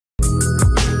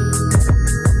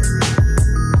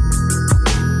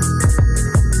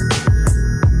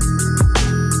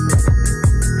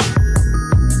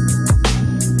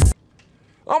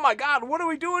my God, what are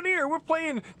we doing here? We're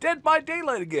playing Dead by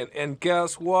Daylight again. And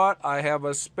guess what? I have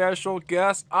a special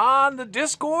guest on the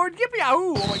Discord.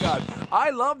 Yippee-yahoo! Oh my God.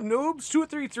 I Love Noobs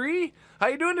 233. How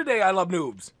you doing today, I Love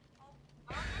Noobs?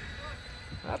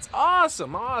 That's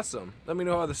awesome, awesome. Let me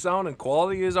know how the sound and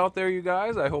quality is out there, you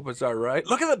guys. I hope it's all right.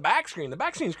 Look at the back screen. The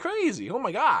back screen's crazy. Oh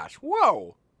my gosh.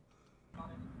 Whoa.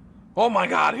 Oh my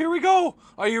God, here we go.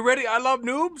 Are you ready, I Love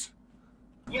Noobs?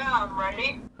 Yeah, I'm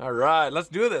ready. All right, let's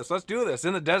do this. Let's do this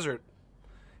in the desert.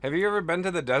 Have you ever been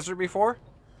to the desert before?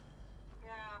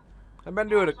 Yeah. I've been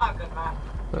doing it. It's not good map.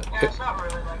 Yeah, it's not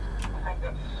really like that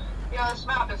good. Yeah, this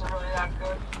map isn't really that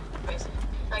good. Basically,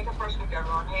 like the first week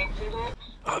everyone hated it.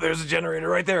 Oh, there's a generator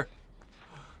right there.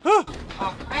 Oh,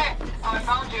 hey, I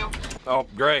found you. Oh,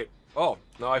 great. Oh,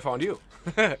 now I found you.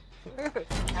 Okay.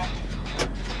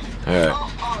 Alright.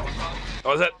 Oh,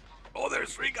 Oh, is that? Oh,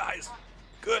 there's 3 guys.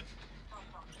 Good.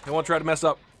 I won't try to mess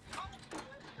up.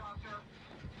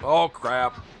 Oh,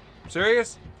 crap.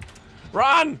 Serious?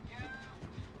 Run!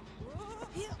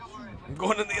 I'm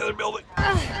going in the other building.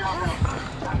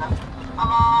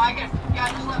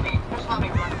 just let me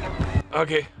run him.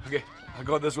 Okay, okay. I'll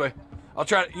go this way. I'll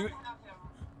try to,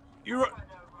 you run.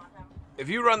 If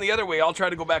you run the other way, I'll try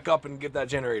to go back up and get that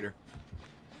generator.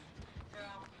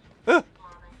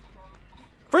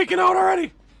 Freaking out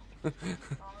already! This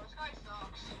guy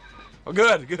sucks. Oh,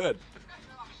 good, good.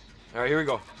 All right, here we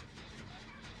go.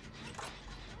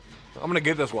 I'm gonna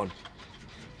get this one.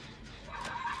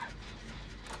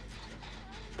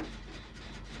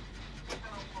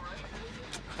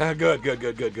 Good, good,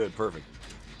 good, good, good. Perfect.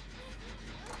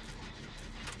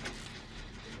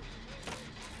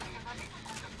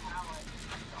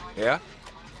 Yeah?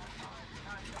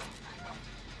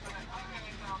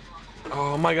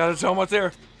 Oh my God, there's so much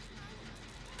there.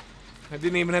 I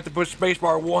didn't even have to push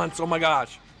spacebar once. Oh my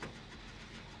gosh.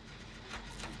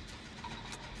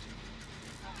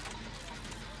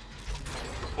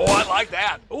 Oh, I like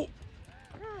that. Oh.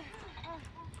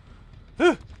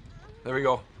 There we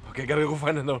go. Okay, gotta go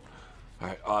find another. All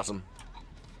right, awesome.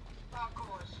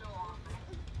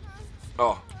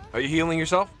 Oh, are you healing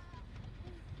yourself?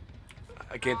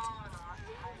 I can't.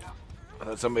 Oh,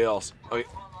 that's somebody else. Okay.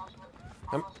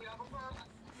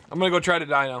 I'm gonna go try to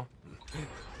die now.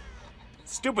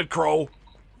 Stupid crow.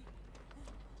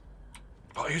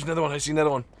 Oh, here's another one. I see another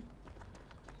one.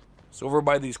 It's over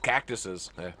by these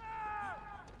cactuses. Yeah.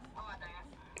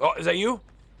 Oh, is that you?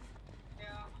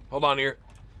 Hold on here.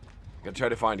 Gotta try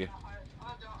to find you.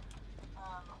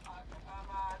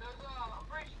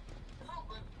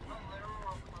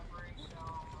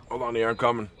 Hold on here, I'm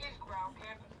coming.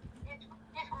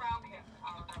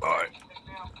 Alright.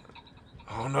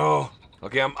 Oh no.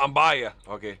 Okay, I'm by you.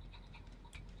 Okay.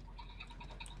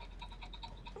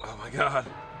 Oh my God.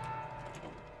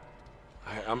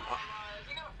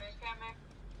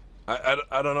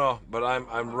 I don't know, but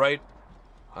I'm right.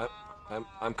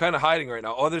 I'm kind of hiding right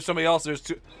now. Oh, there's somebody else. There's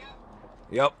 2.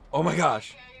 Yep. Oh my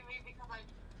gosh.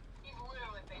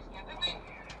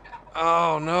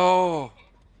 Oh no.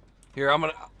 Here, I'm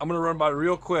gonna run by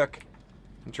real quick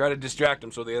and try to distract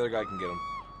him so the other guy can get him.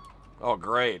 Oh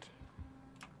great.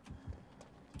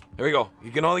 There we go.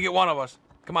 You can only get one of us.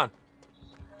 Come on.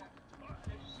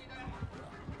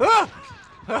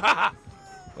 Ah!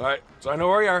 All right. So I know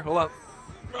where you are. Hold on.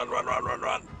 Run, run, run, run,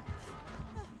 run.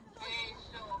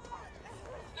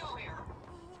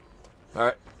 All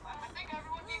right. I think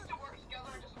everyone needs to work together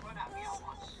and just run at me at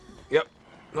once. Yep.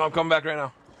 No, I'm coming back right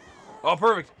now. Oh,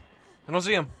 perfect. I don't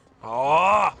see him.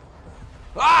 Oh.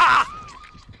 Ah!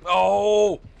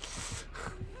 Oh.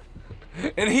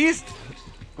 And he's.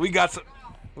 We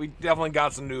definitely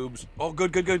got some noobs. Oh,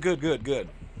 good, good, good, good, good, good.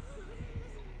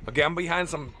 Okay, I'm behind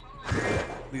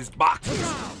these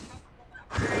boxes.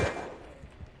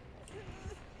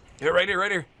 Here, right here,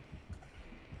 right here.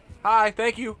 Hi,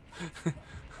 thank you.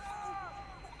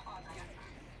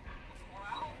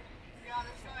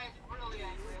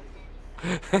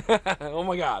 Oh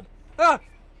my God. Ah!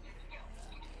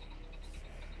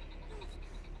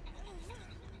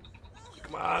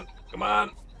 Come on, come on.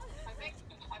 I think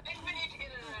we need to get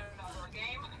in another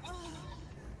game.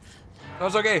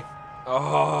 That's okay.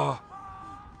 Oh.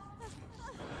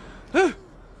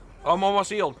 I'm almost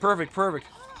healed. Perfect, perfect.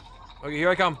 Okay, here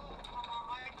I come.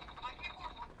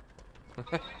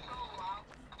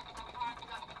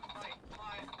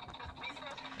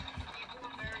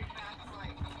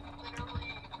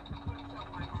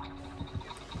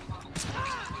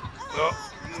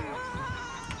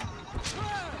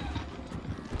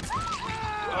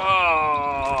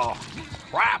 Oh,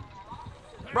 crap.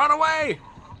 Run away.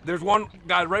 There's one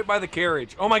guy right by the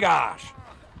carriage. Oh my gosh.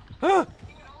 Huh.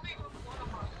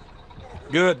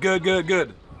 Good, good, good,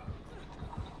 good.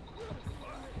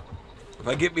 If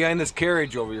I get behind this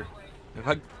carriage over here,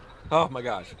 oh my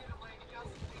gosh.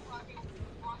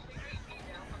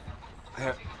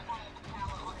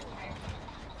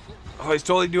 Oh, he's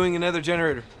totally doing another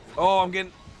generator. Oh,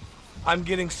 I'm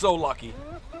getting so lucky.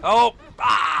 Oh,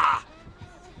 ah!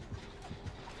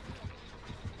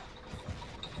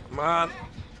 Come on.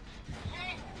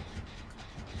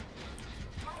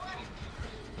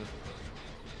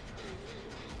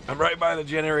 I'm right by the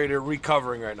generator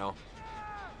recovering right now.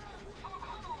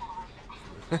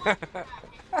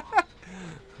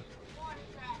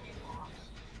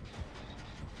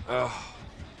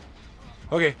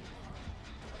 Okay.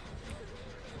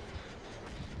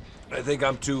 I think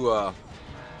I'm too, no,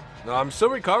 I'm still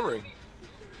recovering.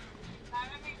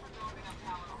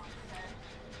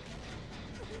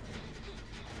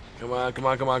 Come on, come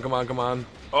on, come on, come on, come on.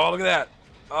 Oh, look at that.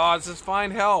 Oh, it says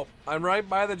find help. I'm right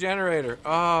by the generator.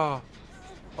 Oh.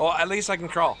 Oh, at least I can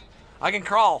crawl. I can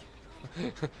crawl.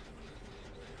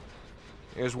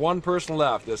 There's one person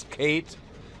left. There's Kate.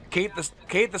 Kate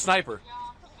the sniper.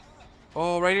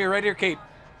 Oh, right here, Kate.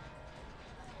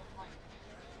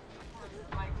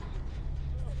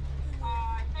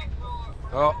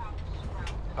 Oh.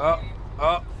 Oh.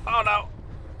 Oh. Oh no.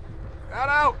 Got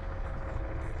out.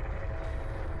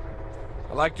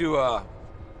 I like to,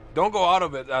 don't go out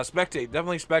of it. Spectate.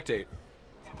 Definitely spectate.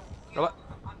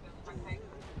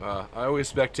 I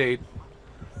always spectate.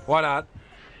 Why not?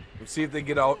 Let's see if they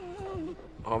get out.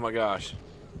 Oh my gosh.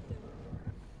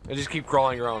 I just keep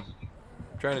crawling around.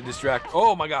 Trying to distract.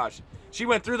 Oh my gosh. She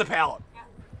went through the pallet.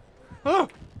 Oh.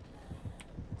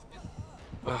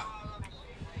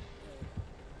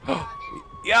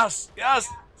 Yes, yes.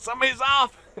 Somebody's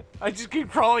off. I just keep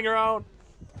crawling around.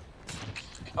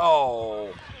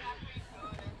 Oh.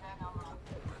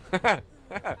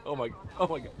 Oh my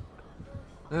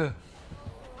god.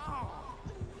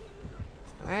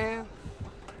 Man.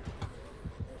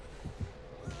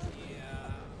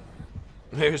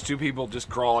 There's two people just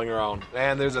crawling around.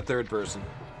 And there's a third person.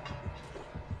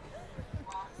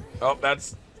 Oh,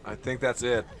 I think that's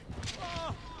it.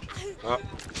 Oh,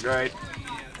 right.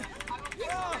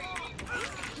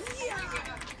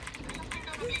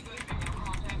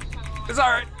 It's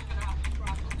alright.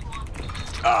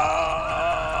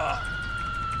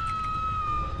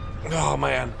 Oh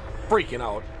man, freaking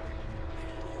out.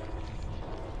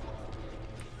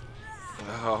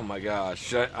 Oh my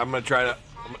gosh, I'm gonna try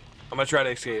to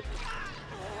escape.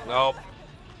 Nope,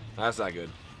 that's not good.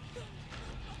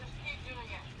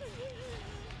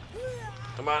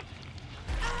 Come on.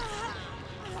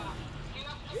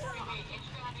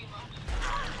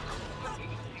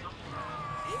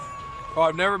 Oh,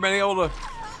 I've never been able to.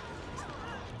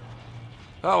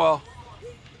 Oh well.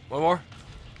 One more.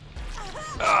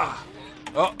 Ah.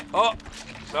 Oh, oh.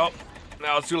 Nope.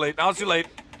 Now it's too late. Now it's too late.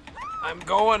 I'm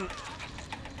going.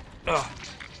 Ugh.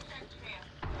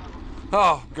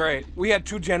 Oh, great. We had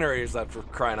 2 generators left, for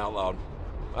crying out loud.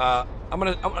 I'm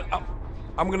gonna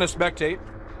spectate.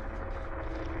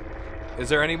 Is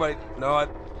there anybody? No.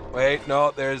 Wait.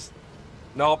 No. There's.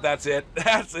 Nope. That's it.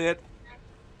 That's it.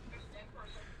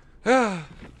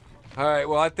 Alright,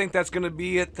 well, I think that's going to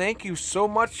be it. Thank you so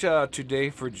much today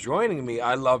for joining me.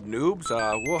 I love noobs.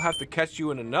 We'll have to catch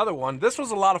you in another one. This was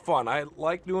a lot of fun. I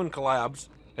like doing collabs.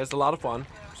 It's a lot of fun.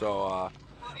 So,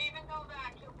 even though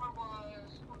that humor was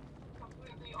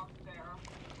completely unfair.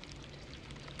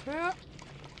 yeah.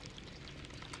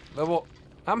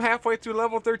 I'm halfway through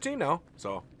level 13 now,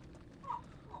 so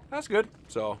that's good.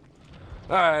 So,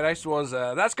 alright, I suppose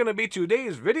that's going to be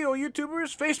today's video,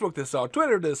 YouTubers. Facebook this out,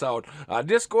 Twitter this out,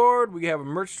 Discord. We have a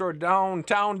merch store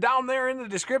downtown, down there in the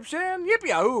description.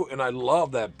 Yippee-yahoo! And I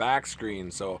love that back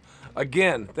screen. So,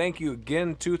 again, thank you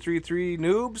again, 233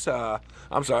 Noobs.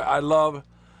 I'm sorry, I love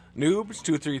Noobs,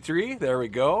 233. There we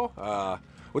go.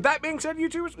 With that being said,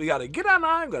 YouTubers, we got to get on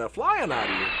out. I'm going to fly on out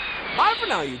of here. Bye for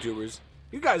now, YouTubers.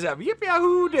 You guys have a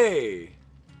yippee-yahoo day.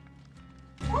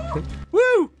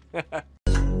 Woo!